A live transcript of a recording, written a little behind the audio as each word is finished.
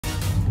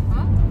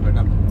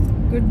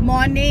Good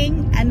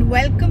morning and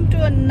welcome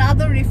to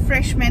another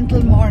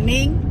refreshmental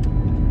morning.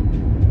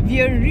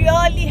 We are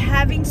really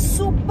having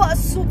super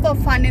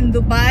fun in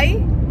Dubai.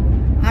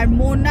 Our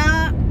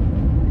Mona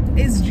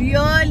is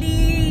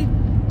really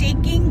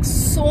taking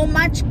so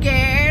much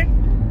care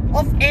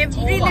of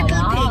every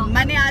little thing.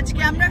 Mane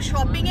ajke amra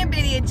shopping e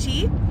beriyechi.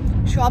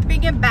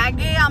 Shopping e bag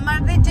e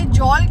amader je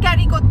jol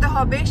carry korte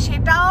hobe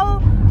setao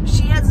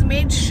she has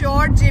made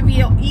sure that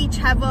we each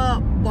have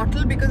a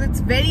bottle because it's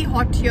very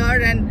hot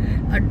here and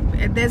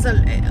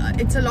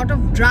it's a lot of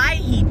dry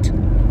heat.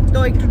 So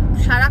ekটু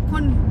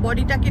সারাক্ষণ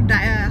বডিটাকে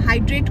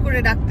hydrate করে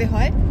রাখতে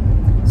হয়.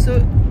 So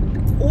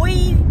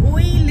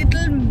ওই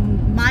little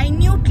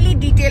minutely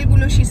detail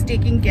gulo she's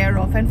taking care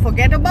of, and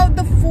forget about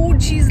the food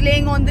she's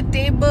laying on the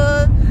table.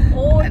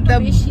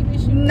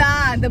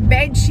 The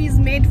bed she's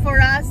made for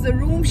us, the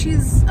room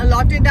she's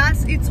allotted us,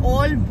 it's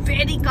all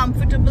very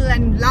comfortable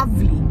and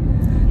lovely.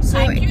 So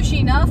thank you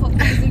Sheena for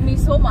pleasing me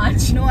so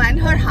much. No, and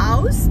her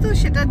house to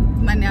seta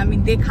mane ami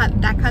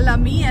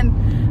dekhalami and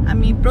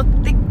ami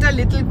prottekta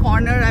little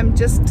corner I'm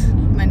just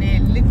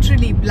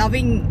literally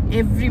loving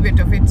every bit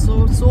of it.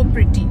 So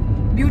pretty,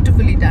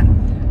 beautifully done,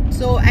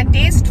 so and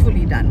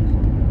tastefully done.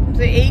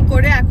 So ei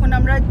kore ekhon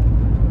amra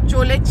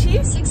cholechi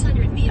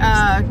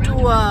to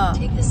a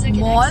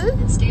mall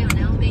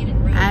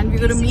and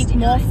we're going to meet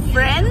more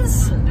friends,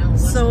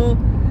 so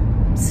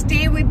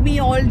stay with me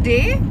all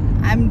day.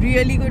 I'm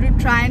really going to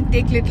try and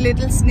take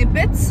little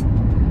snippets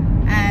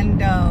and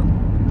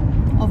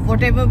of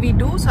whatever we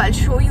do. So I'll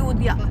show you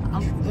the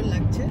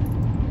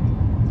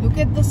look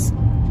at the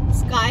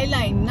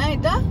skyline, na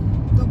eta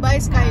Dubai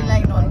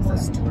skyline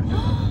almost.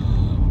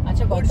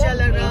 Acha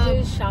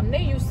samne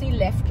you see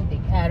left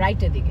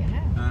right edike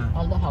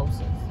all the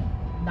houses.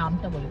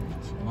 Naamta bole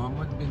dichi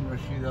Mohammed bin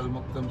Rashid Al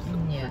Maktoum.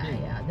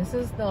 Yeah, this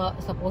is the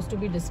supposed to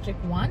be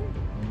district 1.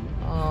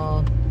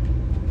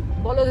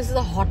 Bolo, this is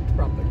a hot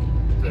property.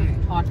 Okay.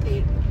 Hot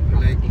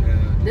property.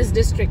 Like this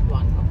district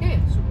 1, okay?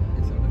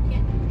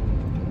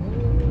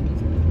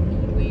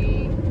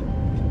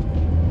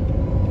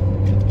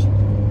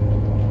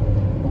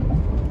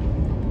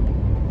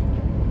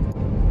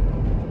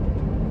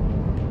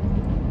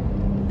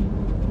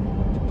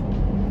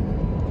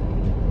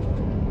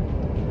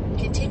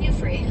 Continue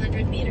for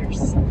 800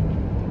 meters.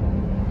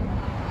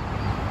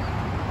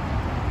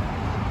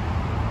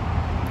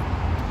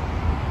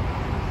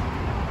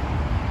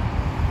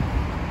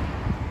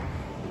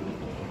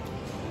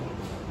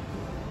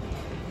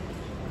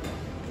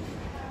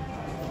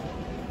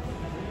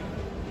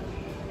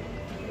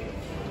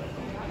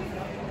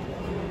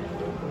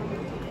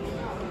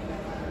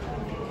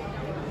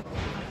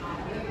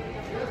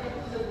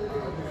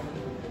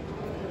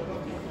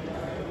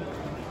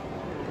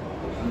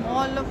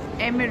 Mall of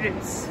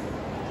Emirates.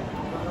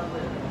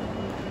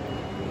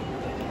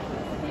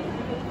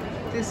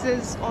 This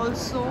is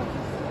also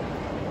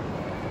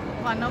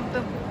one of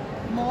the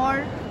more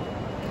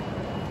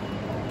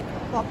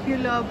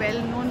popular,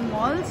 well-known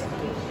malls.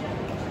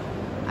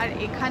 আর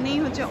এখানেই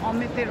হচ্ছে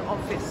অমিতের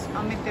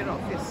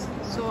office.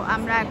 So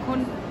আমরা এখন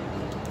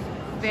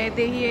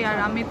বেদেহি আর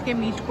অমিতকে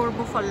meet করব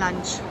for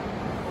lunch.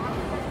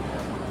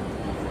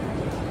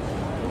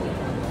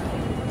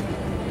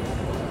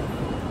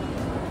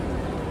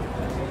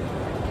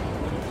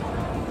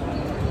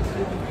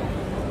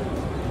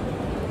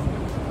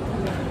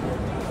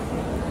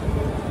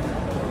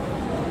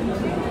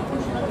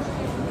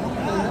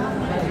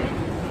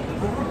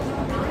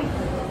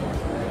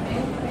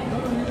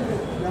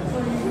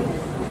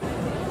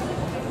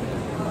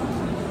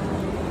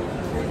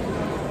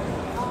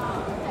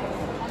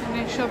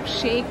 সব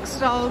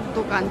শেখসরাও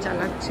দোকান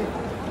চালাচ্ছে.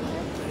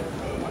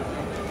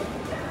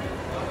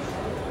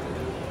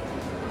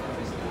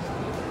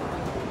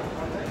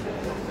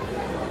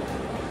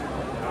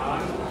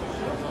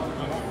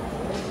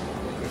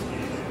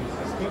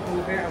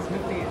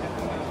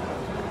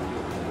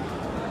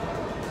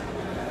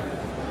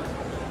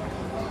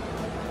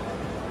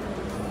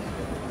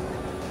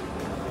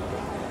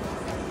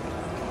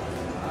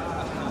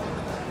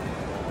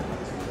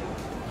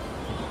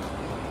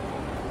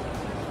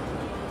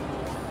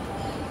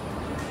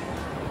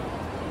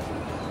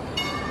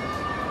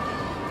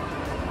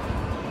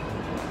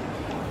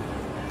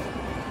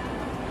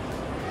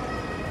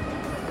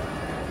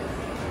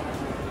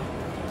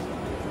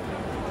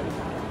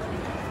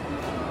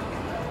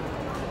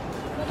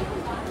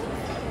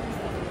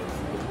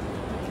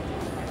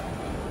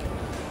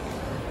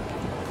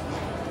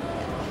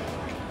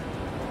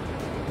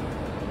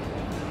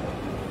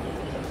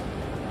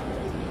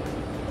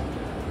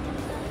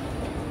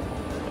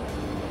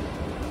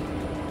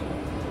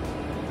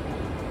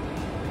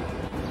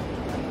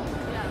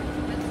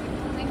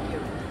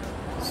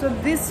 So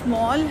this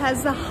mall has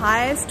the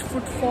highest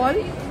footfall.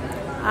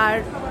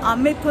 And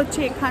Amit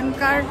hoche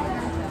ekhankar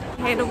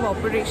head of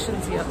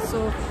operations here. So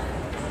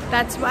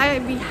that's why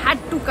we had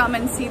to come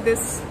and see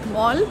this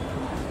mall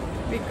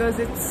because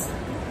it's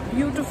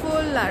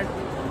beautiful and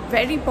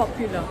very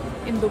popular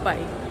in Dubai.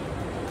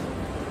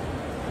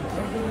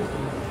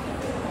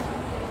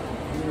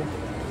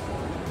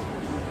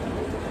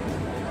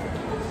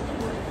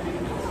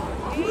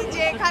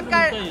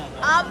 এখানকার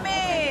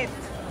Amit,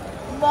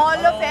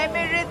 Mall of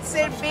Emirates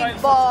এর big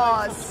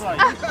boss.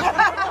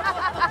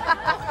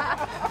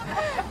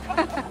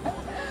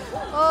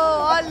 Oh,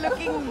 all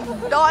looking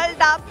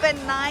dolled up and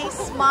nice,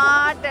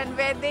 smart, and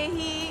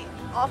Vedehi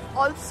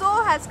also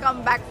has come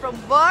back from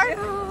work,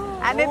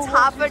 and it's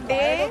half a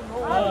day.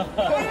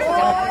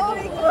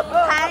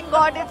 Thank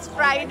God it's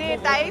Friday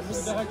types.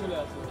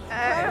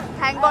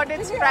 Thank God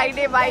it's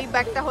Friday vibe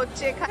ekta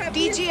hocche.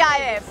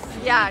 TGIF,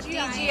 yeah,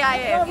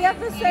 TGIF. We have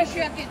to say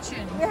Asia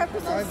Kitchen. We have to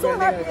say so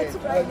happy it's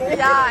Friday.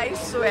 Yeah, I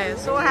swear,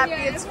 so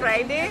happy it's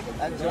Friday.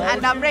 And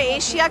amra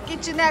Asia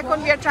Kitchen e ekhon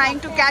we are trying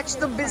to catch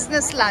the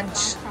business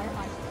lunch.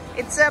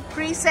 It's a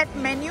preset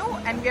menu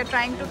and we are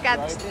trying to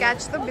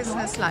catch the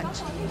business lunch.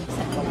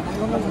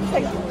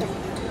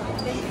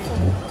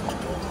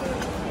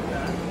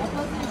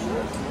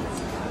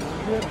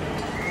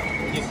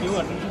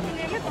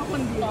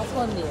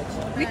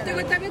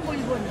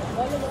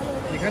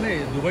 এখানে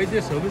দুবাইতে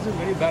service is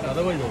very bad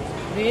otherwise also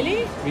Really?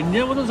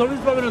 ইন্ডিয়ার মতন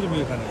service পাবে না তুমি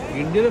এখানে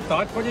ইন্ডিয়াতে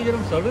তাজ পাজে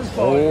যেরকম সার্ভিস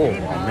পাওয়া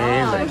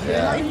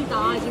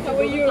Taj, if you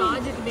go to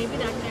Taj, it may be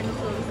that kind of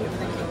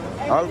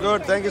service. All good.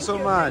 Thank you so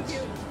much.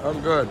 All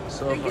good.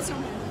 So much.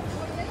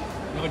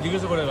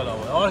 জিজ্ঞেস করে গেল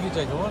আর কি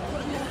চাই তোমার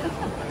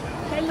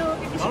Hello.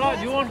 না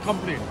you want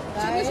complete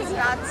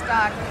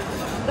Start.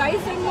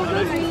 Rice and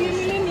noodles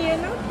really near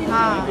now.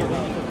 हाँ.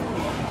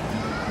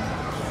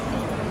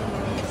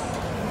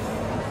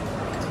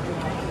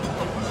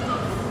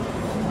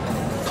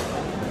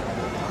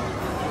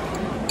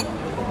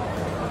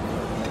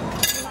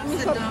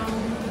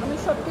 আমি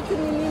সব কিছু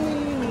মিলিয়ে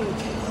নিই।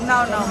 No.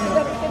 So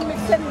that we can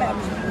mix and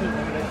match.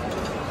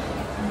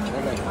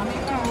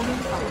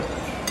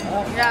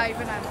 Yeah,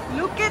 even I.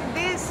 Look at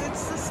this.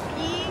 It's the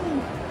skiing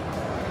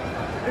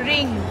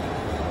ring.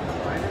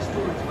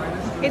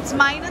 It's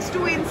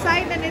 -2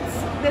 inside and it's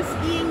the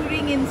skiing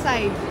ring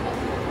inside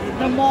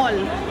the mall.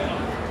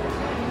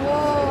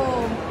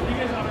 Whoa!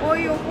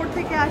 Oi, opor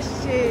theke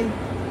asche.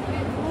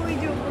 Oi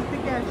je opor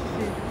theke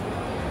asche.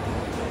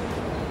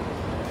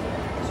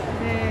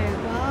 Hey,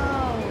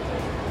 wow!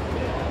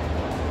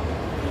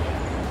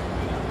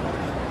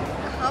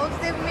 House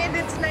they've made,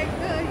 it's like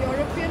a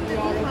European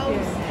little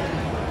house.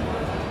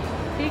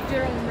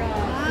 Picture of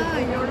Ah,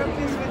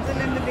 European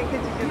Switzerland dekhe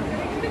chicken.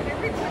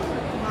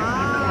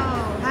 Wow!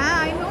 Ah,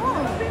 I know.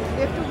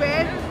 They have to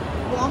wear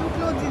warm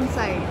clothes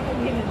inside.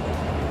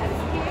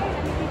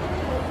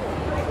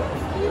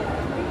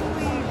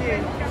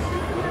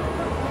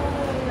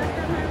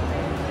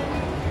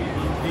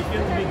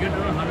 weekend we get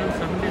around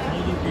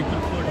 170,000 people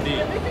per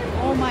day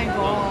Oh my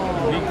God!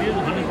 weekdays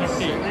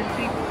 130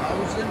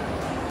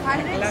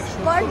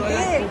 Per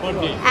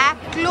day.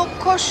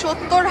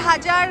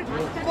 1,70,000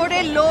 করে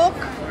লোক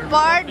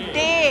per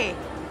day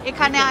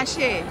এখানে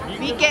আসে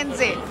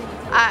উইকেন্ডসে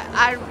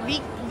আর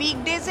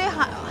উইকডেজে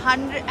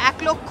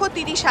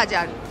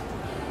 1,30,000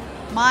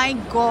 মাই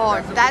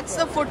god that's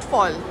the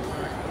footfall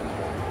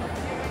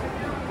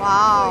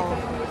wow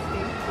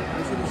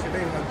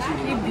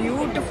কি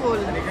beautiful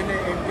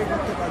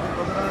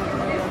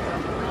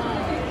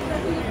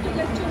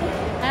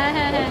হ্যাঁ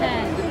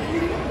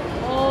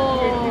ও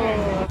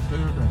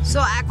so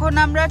এখন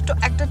আমরা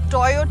একটা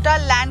Toyota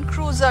land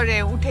ক্রুজারে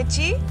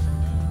উঠেছি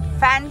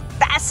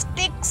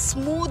fantastic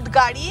smooth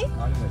গাড়ি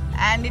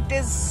and it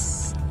is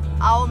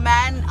our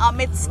man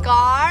Amit's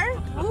car.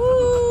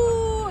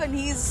 Ooh, and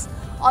he's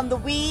on the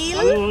wheel.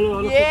 Hello,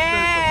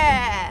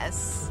 Yes.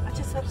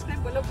 আচ্ছা সাবস্ক্রাইব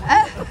বলো।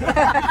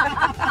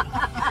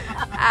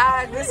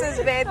 And this is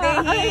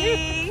Vedehi.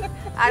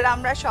 আর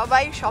আমরা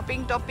সবাই শপিং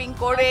টপিং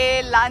করে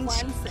লাঞ্চ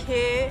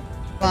খেয়ে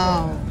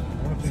wow.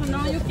 So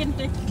now you can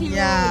take clear.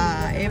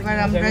 Yeah, এবার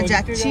আমরা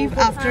যাচ্ছি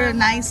after a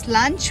nice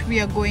lunch we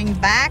are going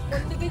back.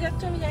 কোন দিকে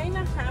যাচ্ছ আমি জানি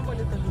না, হ্যাঁ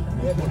বলে তো দিলাম।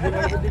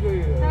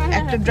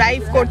 একটা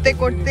ড্রাইভ করতে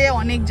করতে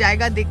অনেক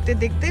জায়গা দেখতে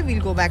দেখতে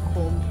we'll go back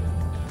home.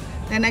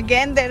 Then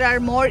again there are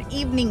more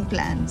evening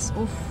plans.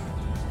 Oof.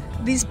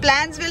 These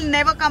plans will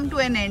never come to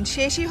an end.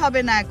 শেষই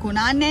হবে না এখন,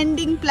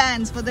 unending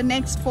plans for the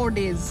next 4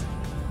 days.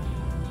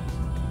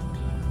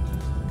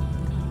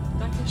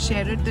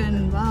 Sheraton,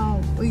 wow,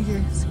 ওই যে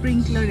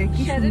স্প্রিংকলারে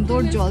কি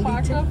সুন্দর জল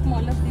দিচ্ছে। Part of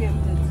Mall of the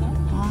Emirates, huh?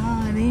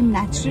 আরে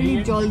ন্যাচারালি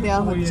জল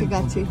দেওয়া হচ্ছে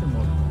গাছে।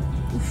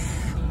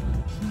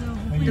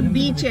 The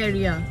beach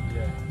area,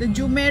 the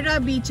Jumeirah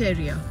beach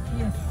area.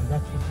 Yes.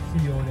 that's the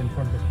sea all in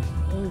front of you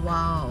Oh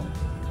wow.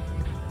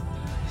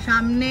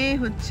 সামনে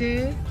হচ্ছে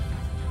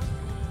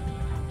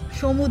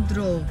সমুদ্র,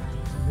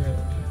 the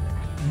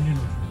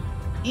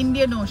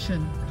Indian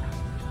Ocean.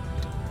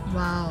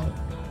 Wow.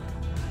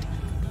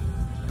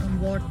 From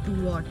what to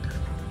what?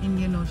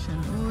 Indian Ocean.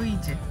 ওই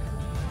যে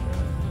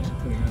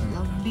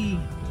lovely.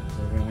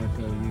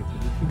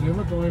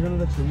 তোমার এখানে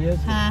একটা ছবি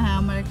আছে হ্যাঁ হ্যাঁ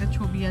আমার একটা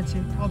ছবি আছে,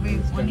 কবে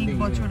অনেক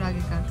বছর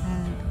আগেকার।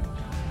 হ্যাঁ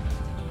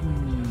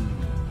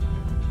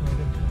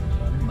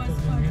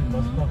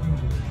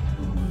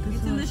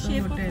It's in the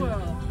shape of a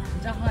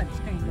jahaj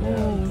kind of.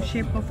 Oh,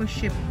 shape of a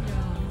ship.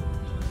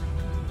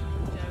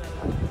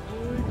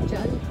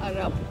 Jal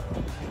Arab.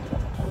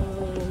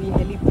 Oh, we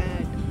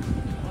helipad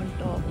on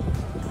top.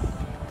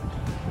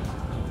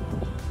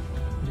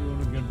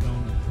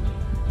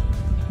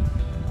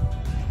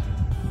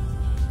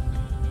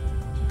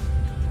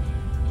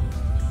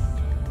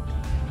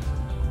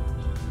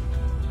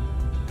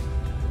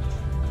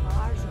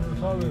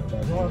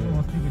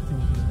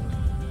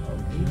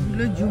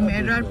 এগুলো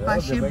জুমেরার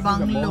পাশে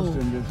বাংলো,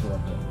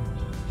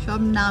 সব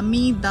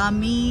নামি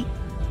দামি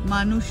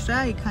মানুষরা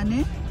এখানে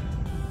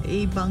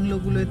এই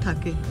বাংলোগুলোয়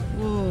থাকে।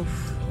 ওফ,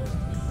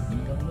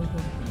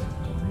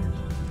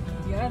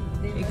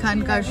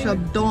 এখানকার সব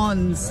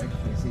ডনস,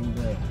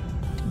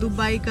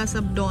 दुबई का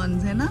सब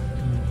डॉन्स है ना।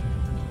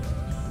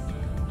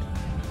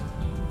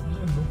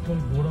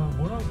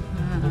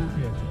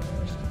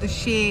 The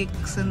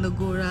sheikhs and the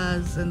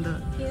goras and the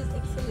His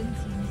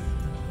Excellencies.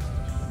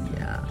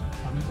 yeah.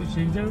 আমি তো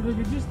সেই জায়গাটা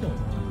গেছিস তো,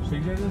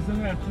 সেই জায়গার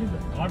সঙ্গে অ্যাটলিস্ট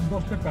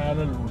 8-10টা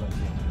প্যারালাল রোড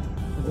আছে।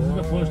 This is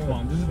the first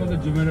one, this is the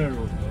Jumeirah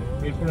road,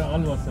 এরপরে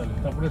আল ওয়াসাল,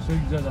 তারপরে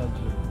শেখ জাদ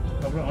আসবে,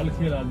 তারপরে আল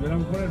খেল আসবে,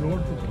 এরকম করে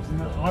রোড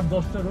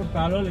 8-10টা রোড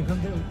প্যারালাল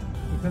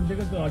এখান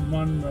থেকে তো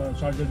আজমান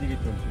শারজার দিকে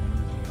চলছে।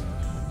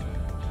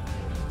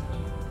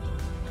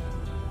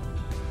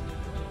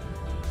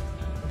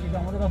 এটা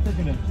আমাদের রাস্তায়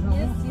চলে যাচ্ছে না?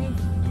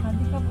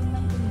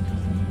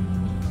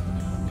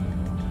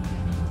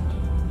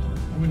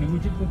 আমি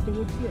নেগোশিয়েট করতে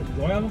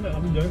জয়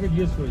আমি জয়কে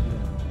জিজ্ঞেস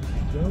করেছিলাম,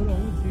 জয় হলো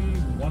আমি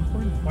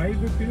 1.5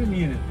 এর থেকে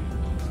নিয়ে নিতে,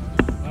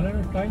 আর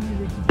একটা টাইম নিয়ে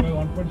দেখছি জয়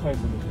 1.5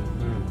 বলেছে,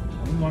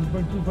 আমি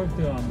 1.25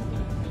 থেকে আরম্ভ করি।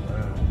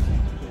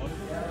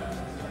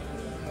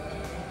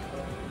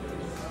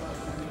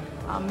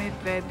 अमित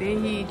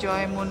वैदेही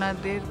जय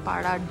मोनाদের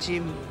পাড়ার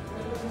জিম।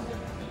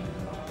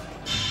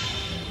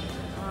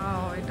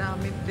 ওয়াও, এটা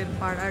আমিতদের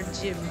পাড়ার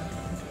gym.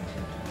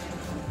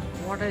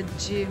 What a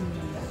gym.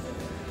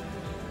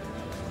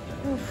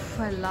 Oof,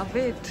 I love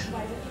it.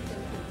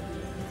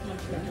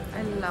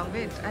 I love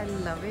it. I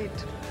love it.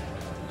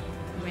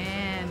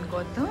 Man,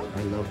 Gautam.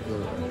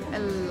 I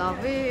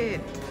love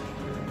it.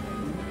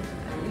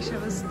 I wish I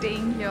was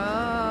staying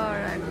here.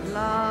 I'd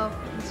love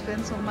to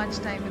spend so much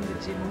time in the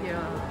gym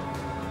here.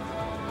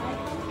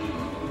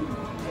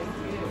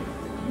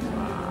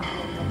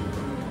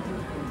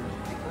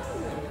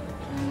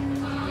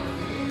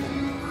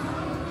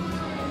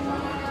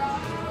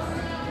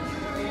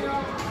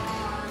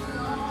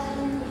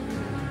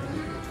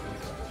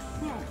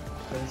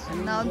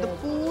 And now the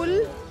pool,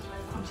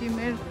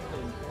 gym-er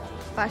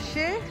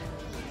pashe.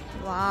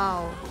 Wow.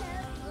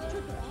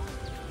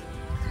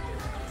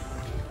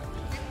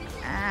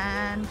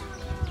 And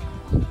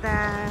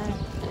that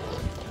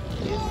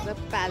is the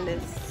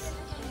palace.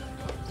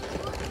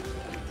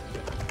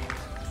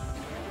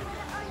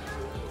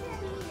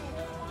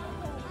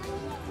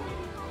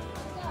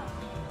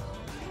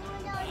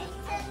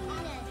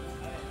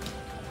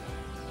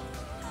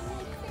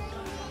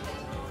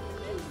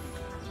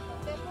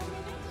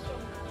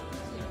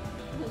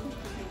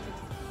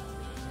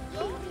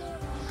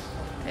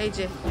 এই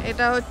যে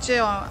এটা হচ্ছে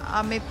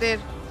আমিতের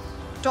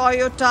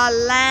Toyota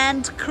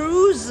land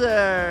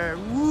cruiser.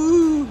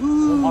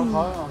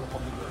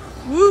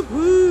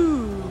 Woohoo!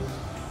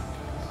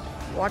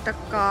 What a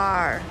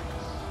car!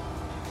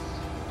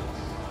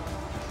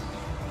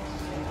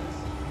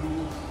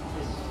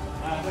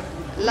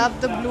 Love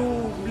the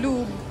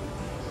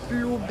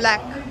blue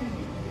black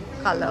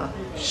color,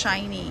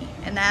 shiny,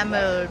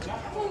 enameled.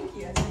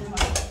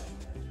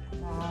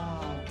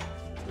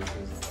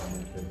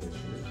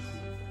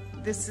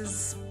 This is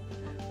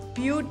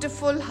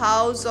beautiful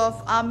house of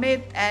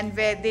Amit and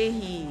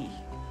Vaidehi.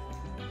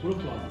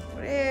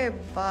 Hey,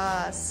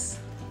 bas.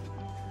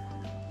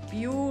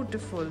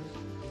 Beautiful.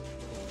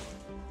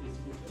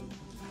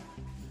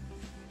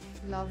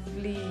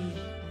 Lovely.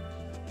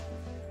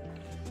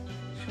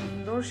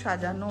 সুন্দর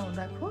সাজানো,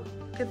 দেখো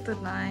কত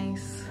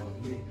nice.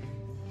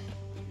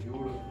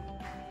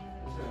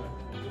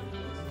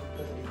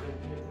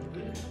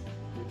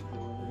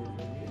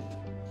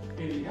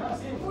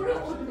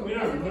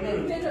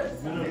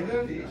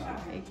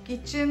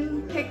 Kitchen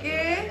থেকে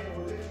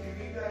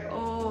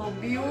ও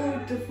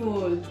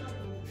beautiful,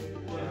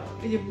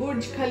 এই যে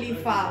বুর্জ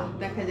খলিফা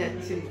দেখা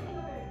যাচ্ছে।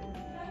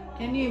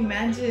 Can you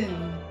imagine,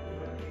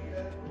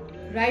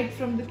 right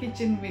from the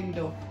kitchen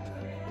window.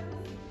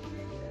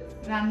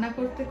 রান্না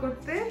করতে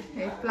করতে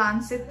এই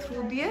প্লান্টসের থ্রু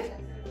দিয়ে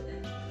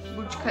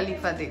বুর্জ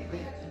খলিফা দেখবে।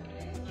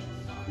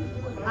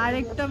 আর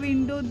একটা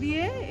উইন্ডো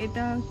দিয়ে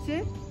এটা হচ্ছে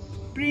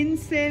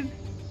প্রিন্সের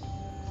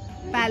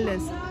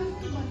palace,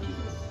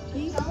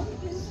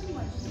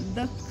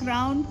 the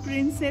crown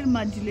প্রিন্সের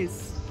Majlis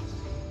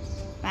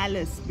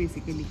palace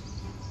basically.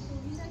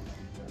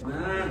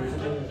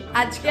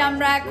 আজকে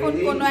আমরা এখন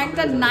কোনো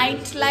একটা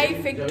নাইট লাইফ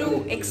একটু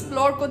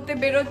এক্সপ্লোর করতে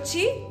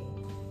বেরোচ্ছি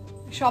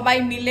সবাই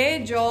মিলে,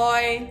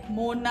 জয়,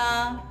 মোনা,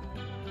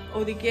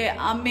 ওদিকে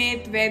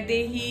আমিত,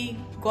 বৈদেহী,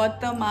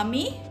 গৌতম,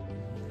 আমি।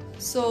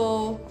 So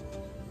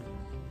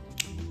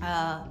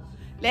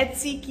let's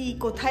see ki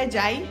kothay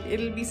jai.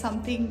 It'll be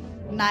something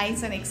nice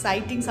and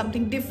exciting,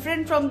 something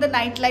different from the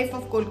nightlife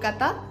of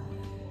Kolkata.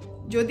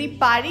 Jodi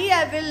pari,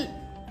 I will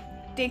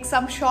take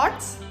some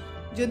shots.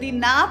 Jodi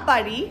na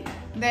pari,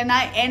 then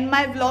I end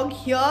my vlog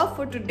here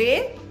for today.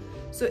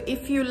 So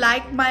if you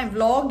like my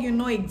vlog, you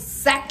know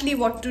exactly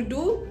what to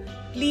do.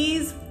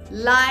 Please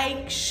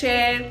like,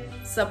 share,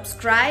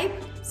 subscribe.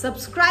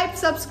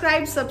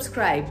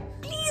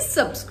 Please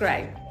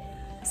subscribe.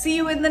 See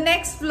you in the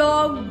next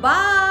vlog.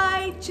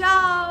 Bye.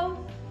 Ciao.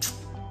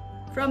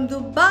 From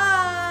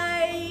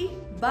Dubai.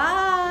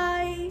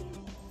 Bye.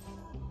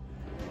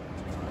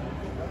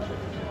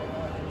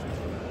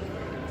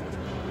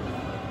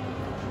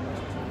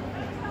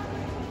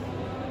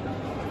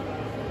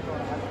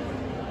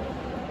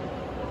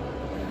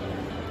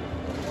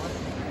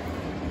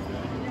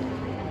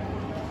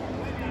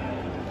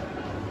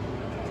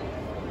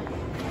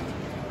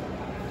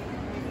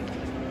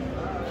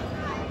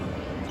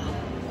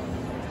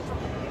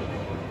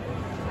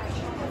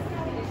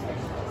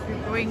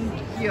 Going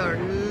here,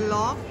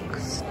 lock,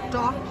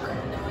 stock,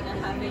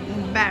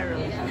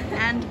 barrel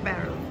and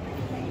barrel.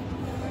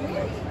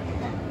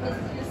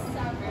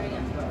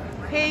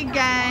 Hey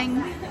gang,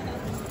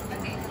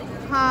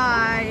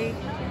 hi,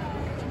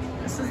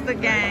 this is the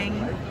gang.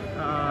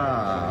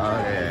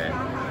 Okay.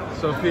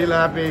 So feel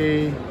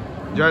happy.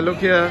 Joy, look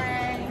here.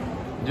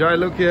 Joy,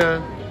 look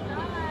here.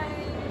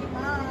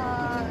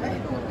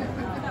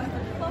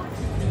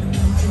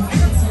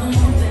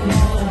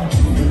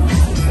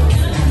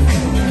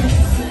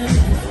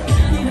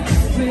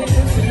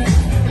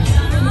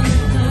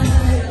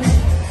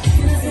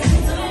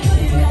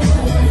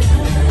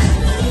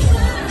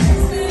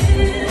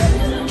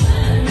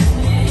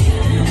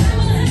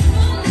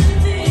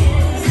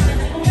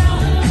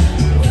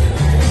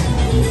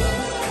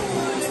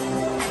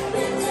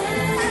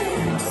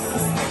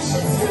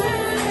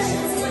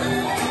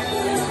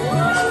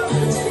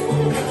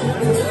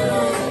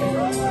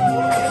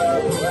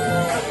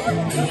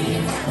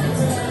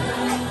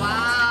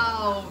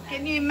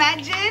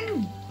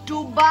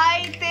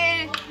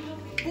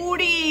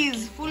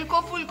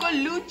 ফুলকো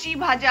লুচি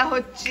ভাজা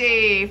হচ্ছে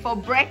for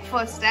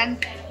breakfast and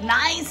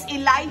nice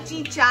elaichi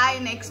chai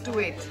next to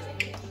it.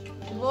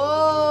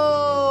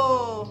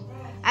 Whoa!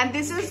 And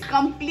this is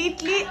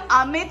completely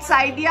Amit's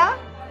idea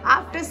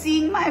after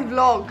seeing my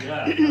vlog.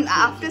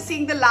 After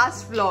seeing the last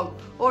vlog.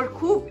 Or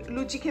খুব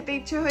লুচি খেতে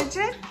ইচ্ছে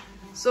হয়েছে.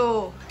 So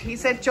he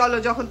said চলো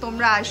যখন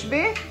তোমরা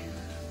আসবে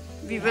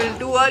we will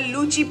do a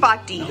luchi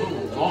party.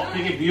 Vlog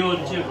থেকে video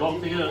হচ্ছে, vlog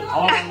থেকে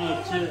খাওয়া দাওয়া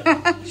হচ্ছে।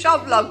 সব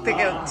vlog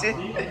থেকে হচ্ছে।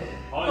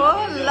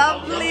 Oh,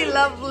 lovely,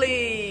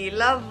 lovely,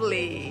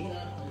 lovely.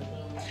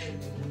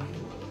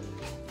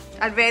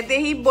 আর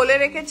বেদেহি বলে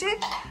রেখেছে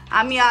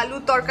আমি আলু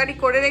তরকারি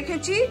করে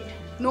রেখেছি.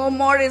 No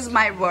more is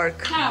my work.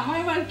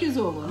 My work is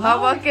over. Her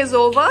work is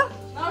over.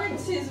 Now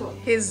it's his work.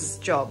 His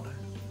job.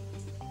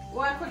 ও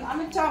এখন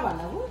আমি চা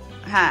বানাবো.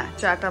 হ্যাঁ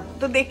চাটা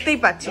তো দেখতেই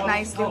পাচ্ছি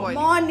nicely boy.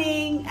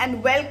 Morning and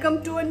welcome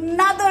to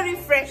another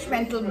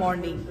রিফ্রেশমেন্টাল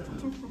morning.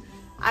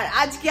 আর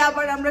আজকে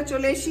আবার আমরা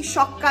চলে এসেছি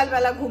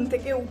সকালবেলা ঘুম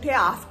থেকে উঠে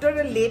after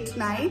a late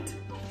night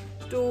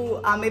two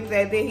Amit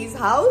Vedehi's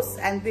house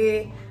and they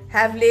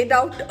have laid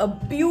out a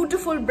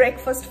beautiful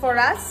breakfast for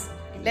us.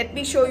 Let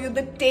me show you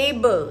the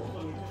table.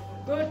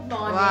 Good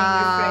morning,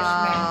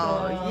 refreshmental.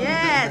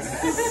 Yes,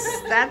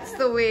 that's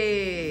the way.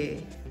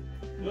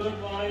 Good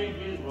morning,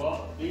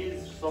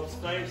 please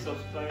subscribe.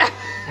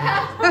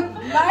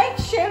 Like,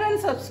 share and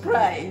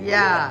subscribe.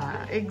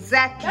 Yeah,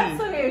 exactly. That's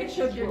the way it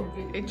should go.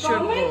 It should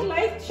Comment, go.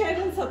 like, share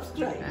and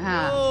subscribe.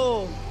 Oh,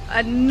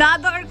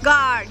 another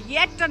car,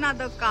 yet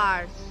another car.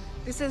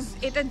 This is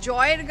a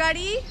Joyer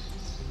gari,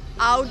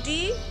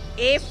 Audi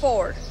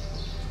A4.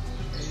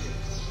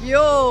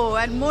 Yo,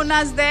 and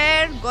Mona's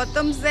there,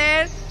 Gautam's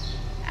there,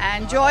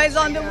 and Joy's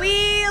on the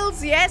wheels.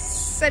 Yes,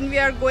 and we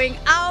are going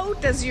out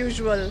as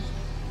usual.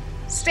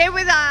 Stay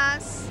with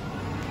us.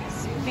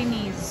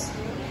 Spinnies.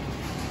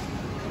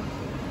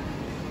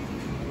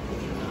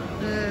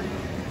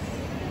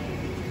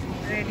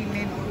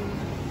 Ready-made food.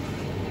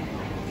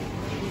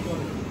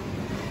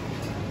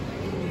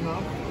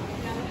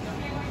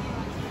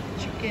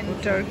 Chicken,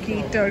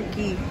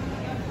 turkey.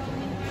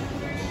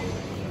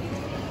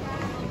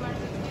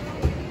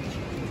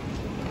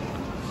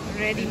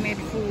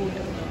 Ready-made food.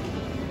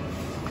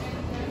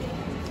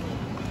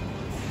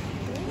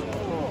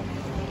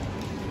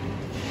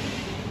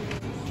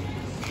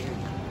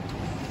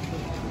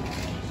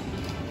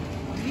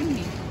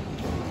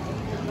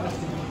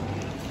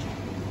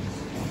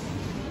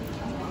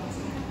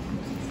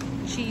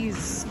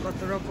 Cheese, কত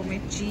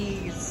রকমের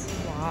cheese.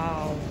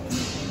 Wow.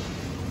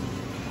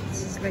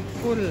 This is like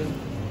full.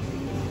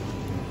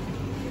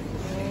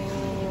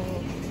 Oh.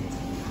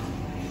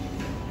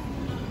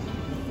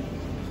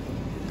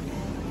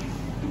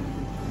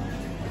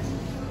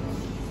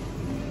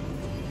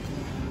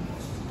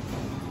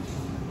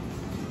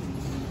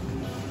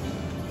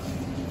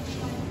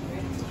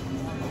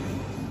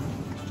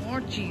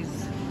 More cheese.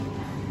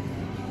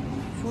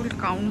 Full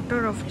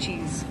counter of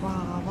cheese.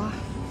 Wow.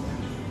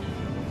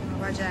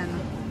 Vagina.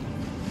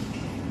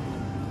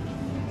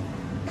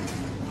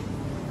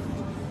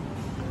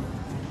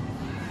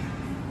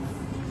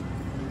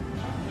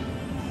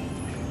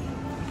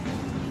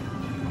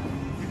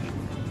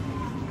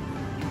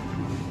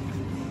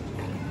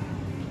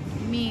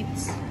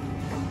 Meats,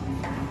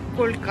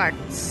 cold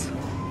cuts.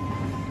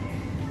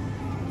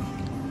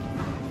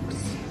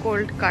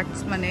 Cold cuts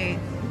mane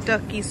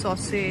turkey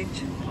sausage,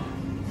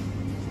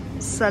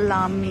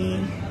 salami,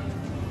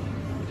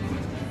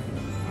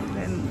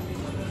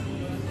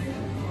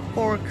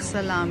 pork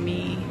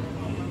salami,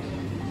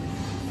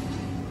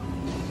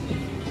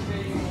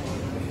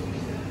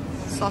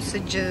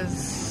 sausages,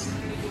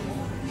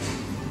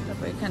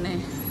 তারপর এখানে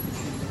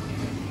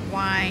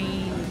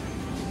wine,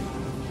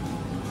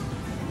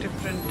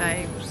 different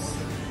types,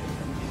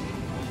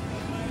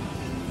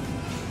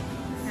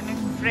 এখানে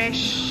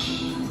fresh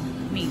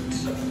meat,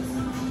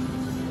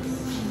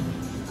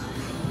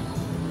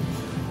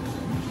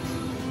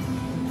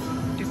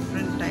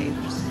 different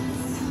types.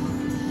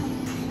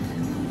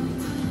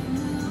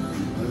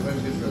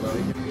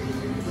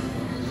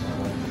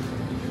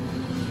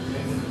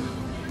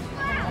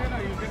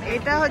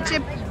 এটা হচ্ছে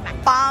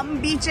পাম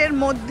বিচের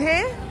মধ্যে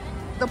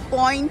the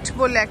point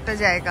বলে একটা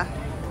জায়গা।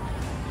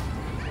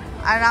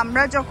 আর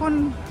আমরা যখন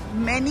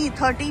মেনি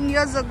 13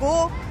 years ago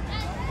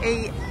এই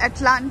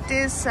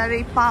অ্যাটলান্টিস আর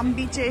এই পাম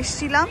বিচে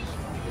এসেছিলাম,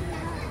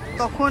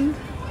 তখন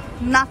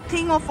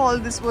nothing of all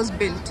this was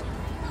built.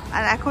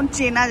 আর এখন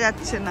চেনা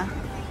যাচ্ছে না।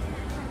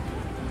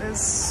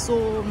 There's so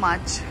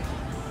much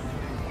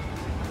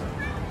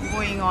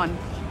going on.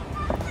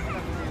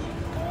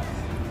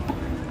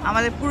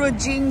 আমাদের পুরো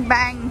জিং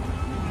ব্যাং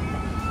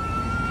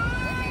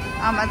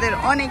আমাদের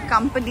অনেক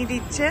কোম্পানি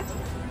দিচ্ছে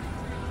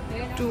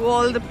to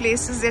all the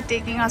places they're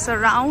taking us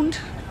around.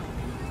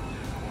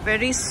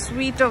 Very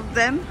sweet of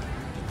them.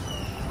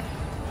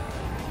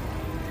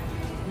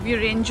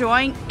 We're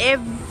enjoying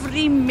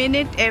every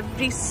minute,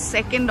 every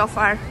second of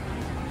our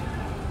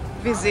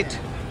visit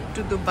to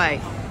Dubai.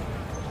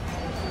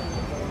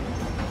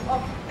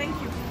 Oh, thank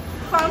you.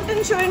 Fountain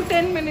show in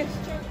 10 minutes.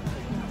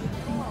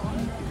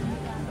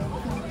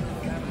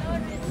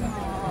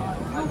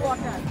 Blue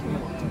water.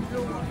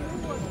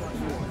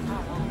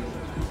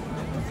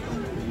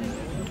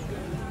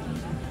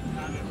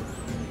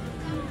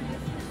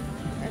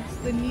 That's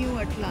the new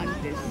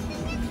Atlantis.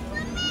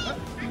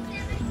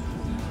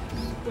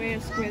 Square,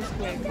 square,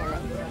 square করা।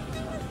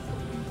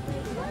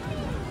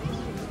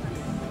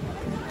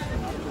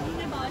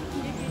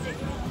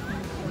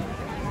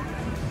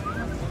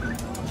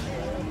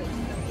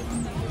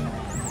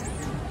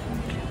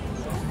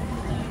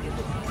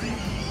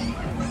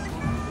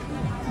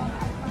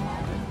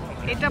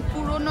 এটা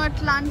পুরনো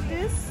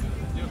Atlantis.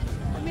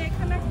 আমি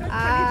এখানে একটা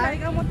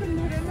জায়গা মতন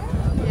ধরে নাও।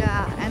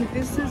 Yeah, and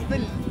this is the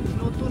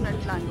নতুন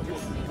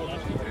Atlantis.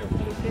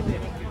 Look at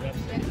it.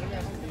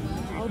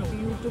 How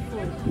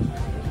beautiful.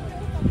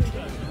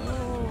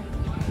 Oh.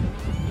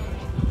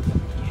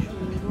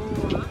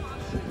 Sure.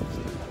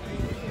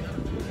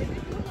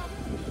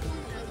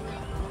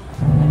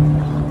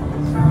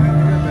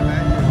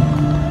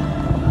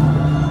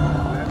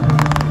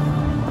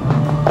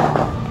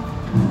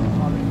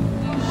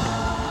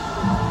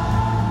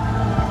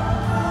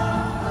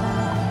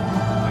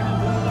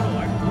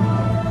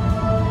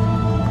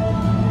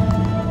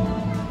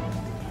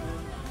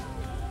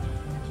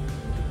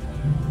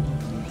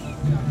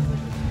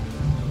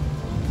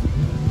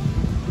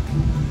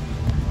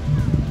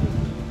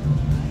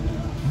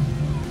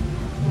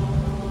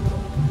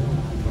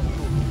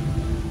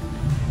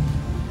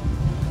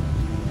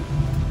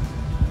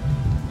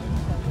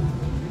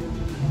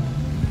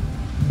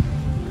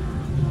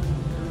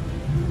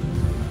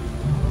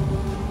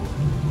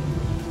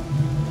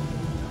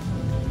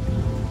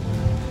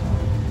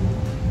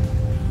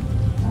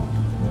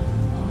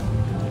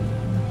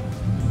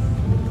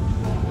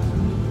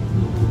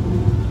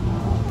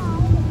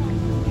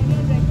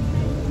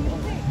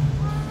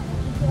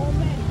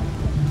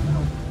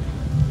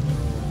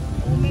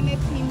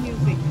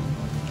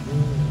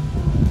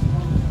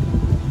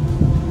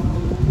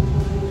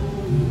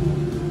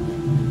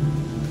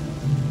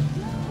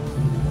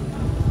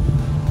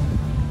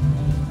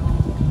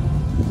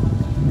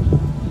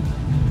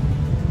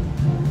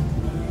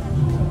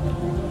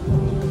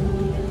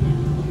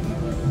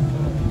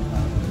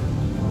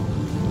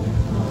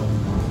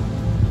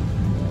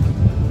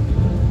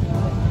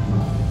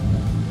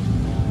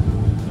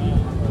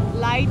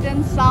 Light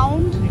and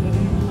sound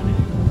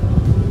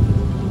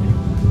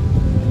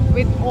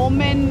with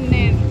Omen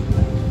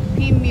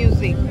theme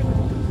music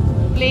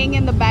playing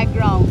in the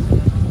background.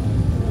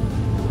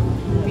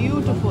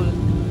 Beautiful.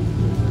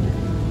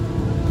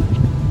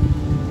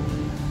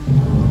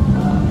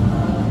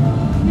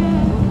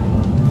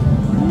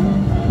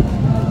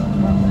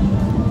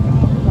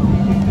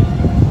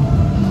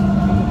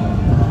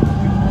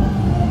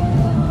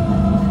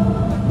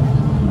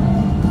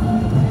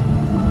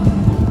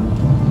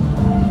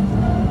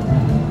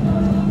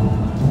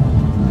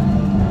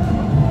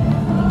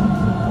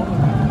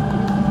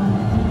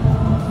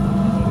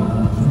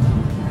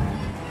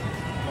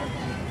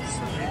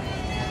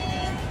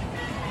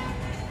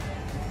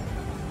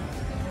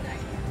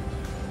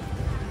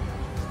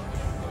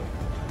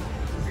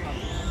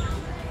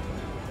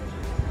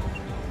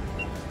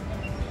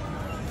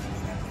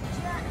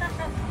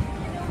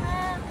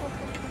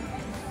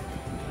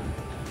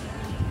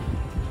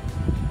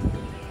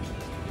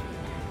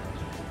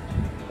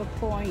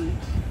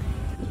 Point.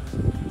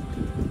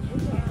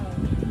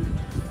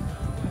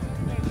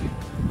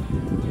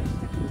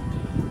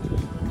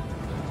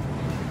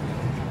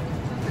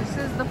 This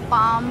is the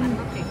palm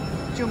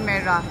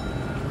Jumeirah.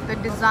 The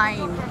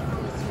design.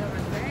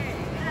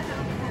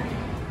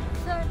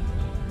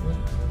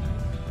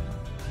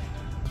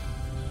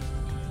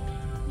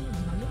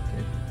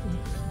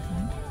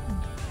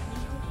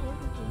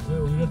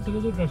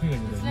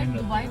 It's like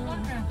Dubai got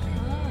traffic.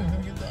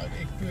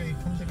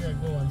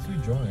 Once we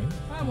join,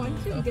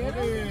 Once you get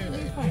it, it'll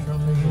be fine.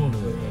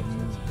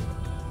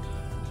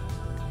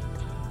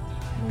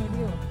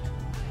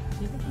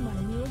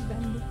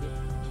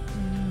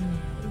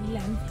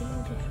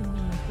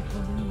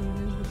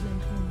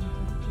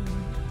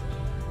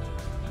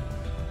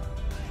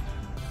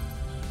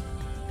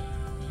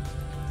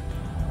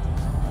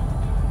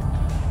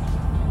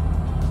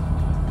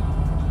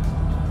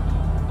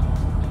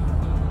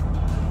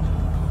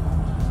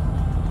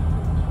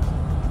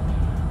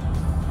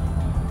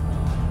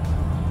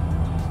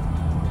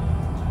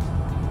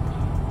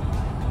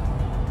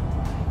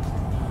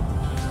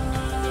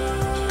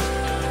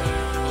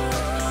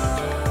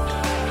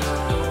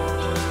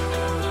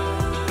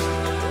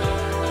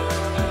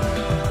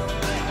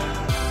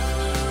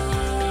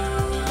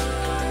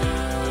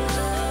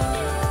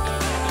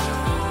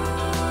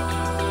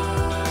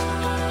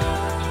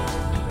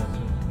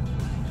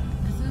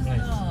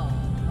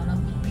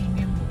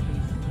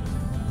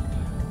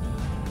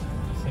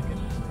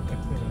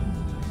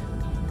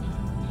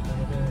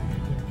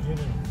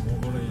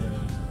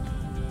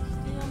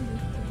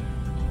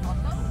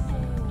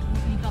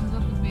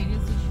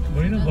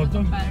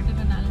 Comparative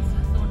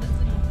analysis. So what is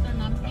the doctor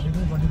naam?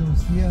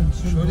 CN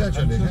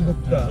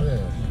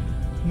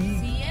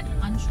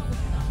Anshu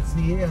Gupta.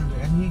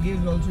 And he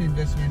gives also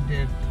investment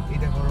aid.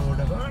 He's a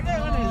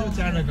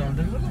chart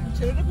accountant.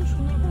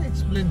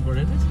 Explain for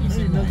it. And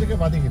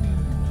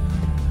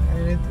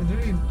the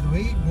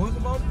way he goes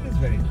about it is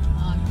very good.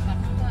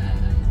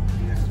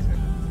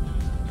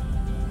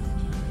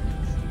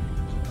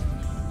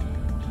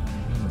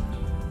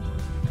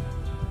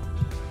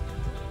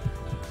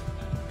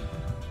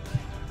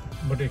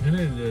 But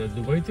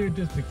Dubai, it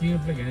is picking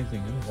up like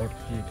anything, hot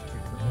cake.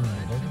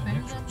 It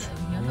depends on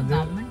here the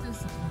government is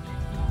supporting.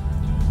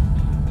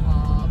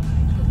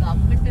 The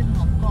government in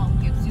Hong Kong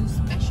gives you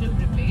special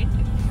rebate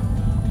if you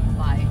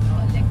buy an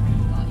electric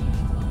car.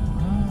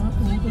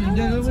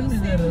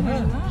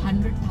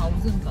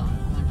 100,000 car.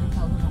 100,000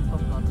 Hong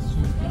Kong cars.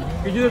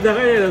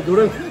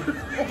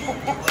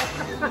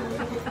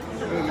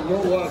 no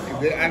work.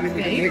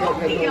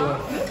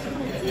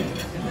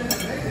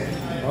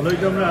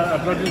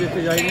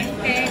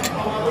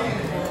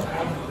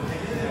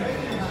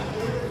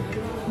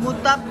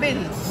 Mutabbil.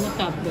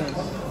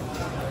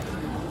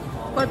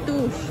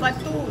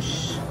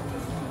 Fatouche.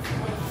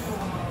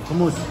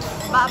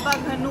 Baba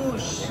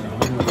Ghanoush.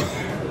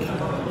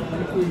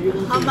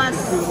 Hummus.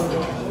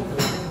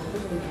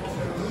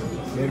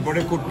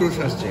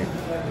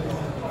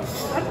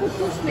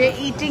 They're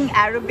eating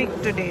Arabic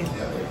today.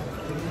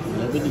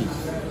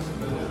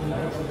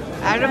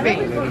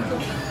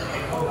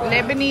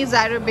 Lebanese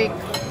Arabic.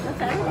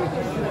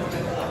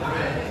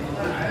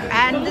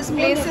 And this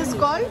place is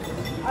called?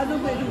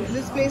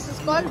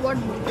 What?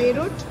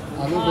 Beirut?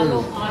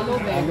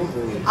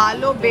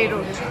 Alo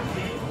Beirut.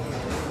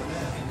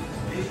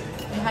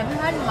 Have you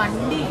had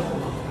mandi?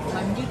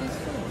 Mandi is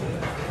good.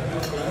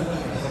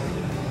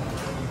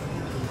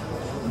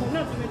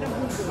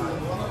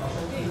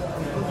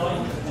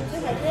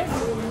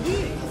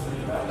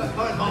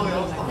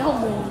 No,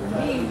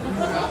 mandi.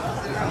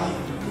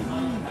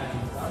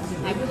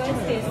 Have you guys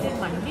tasted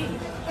mandi?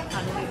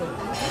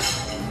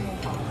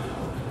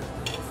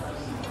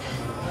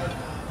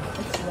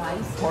 It's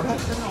rice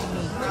chicken or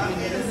meat.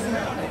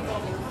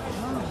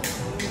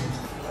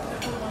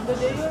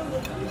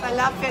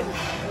 Falafel.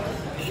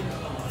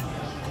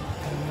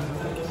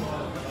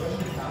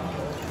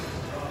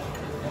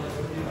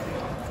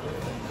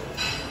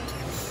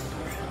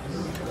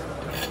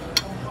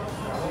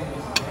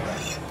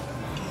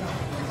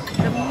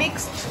 The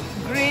mixed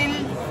grill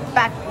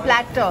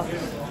platter.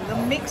 The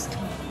mixed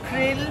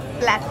grill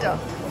platter.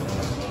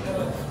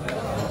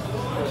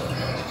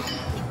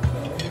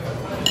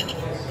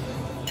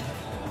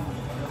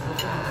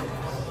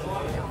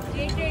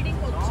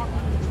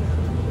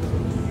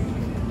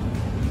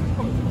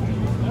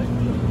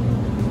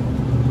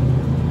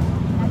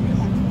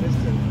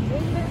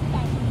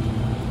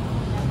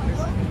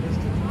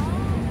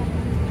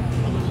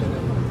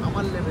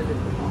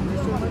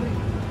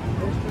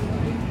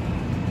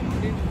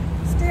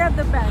 At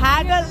the back.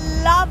 Had a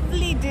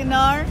lovely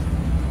dinner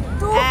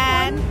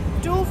and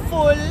too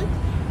full.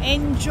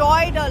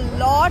 Enjoyed a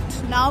lot.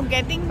 Now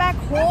getting back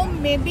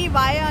home, maybe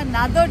via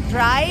another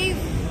drive,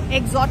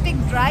 exotic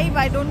drive.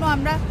 I don't know.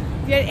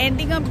 We are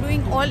ending up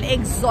doing all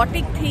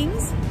exotic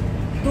things.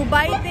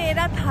 Dubai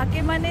tera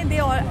thake mane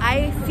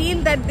I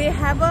feel that they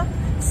have a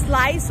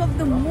slice of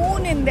the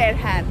moon in their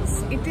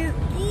hands. It is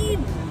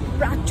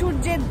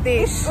prachurje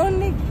desh.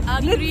 Only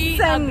Agree.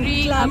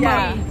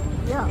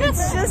 Yeah.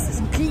 It's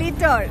just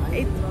glitter.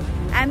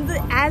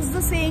 As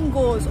the saying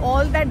goes,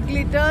 all that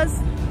glitters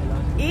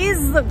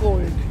is the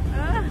gold.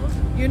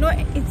 You know,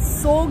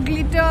 it's so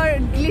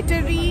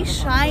glittery,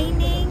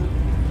 shining.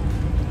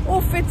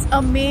 Oof, it's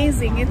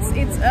amazing. It's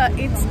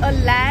a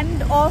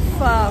land of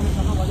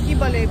ki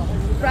bole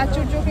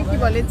prachurjo ke ki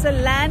bole. It's a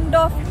land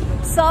of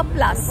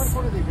surplus,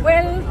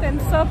 Wealth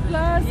and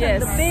surplus.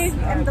 Yes. And the big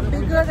and the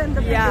bigger and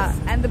the yeah,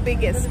 biggest. and the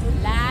biggest.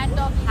 Land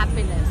of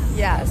happiness.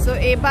 Yeah, so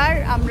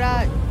ebar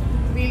amra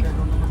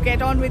we'll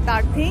get on with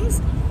our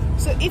things.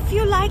 So if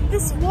you like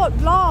this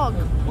vlog,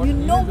 you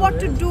know what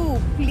to do.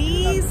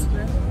 Please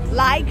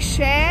like,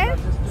 share,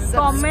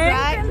 Comment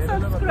and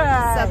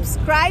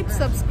subscribe.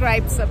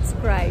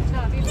 Subscribe.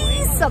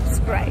 Please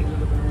subscribe.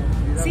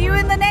 See you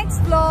in the next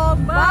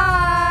vlog.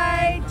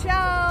 Bye.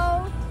 Ciao.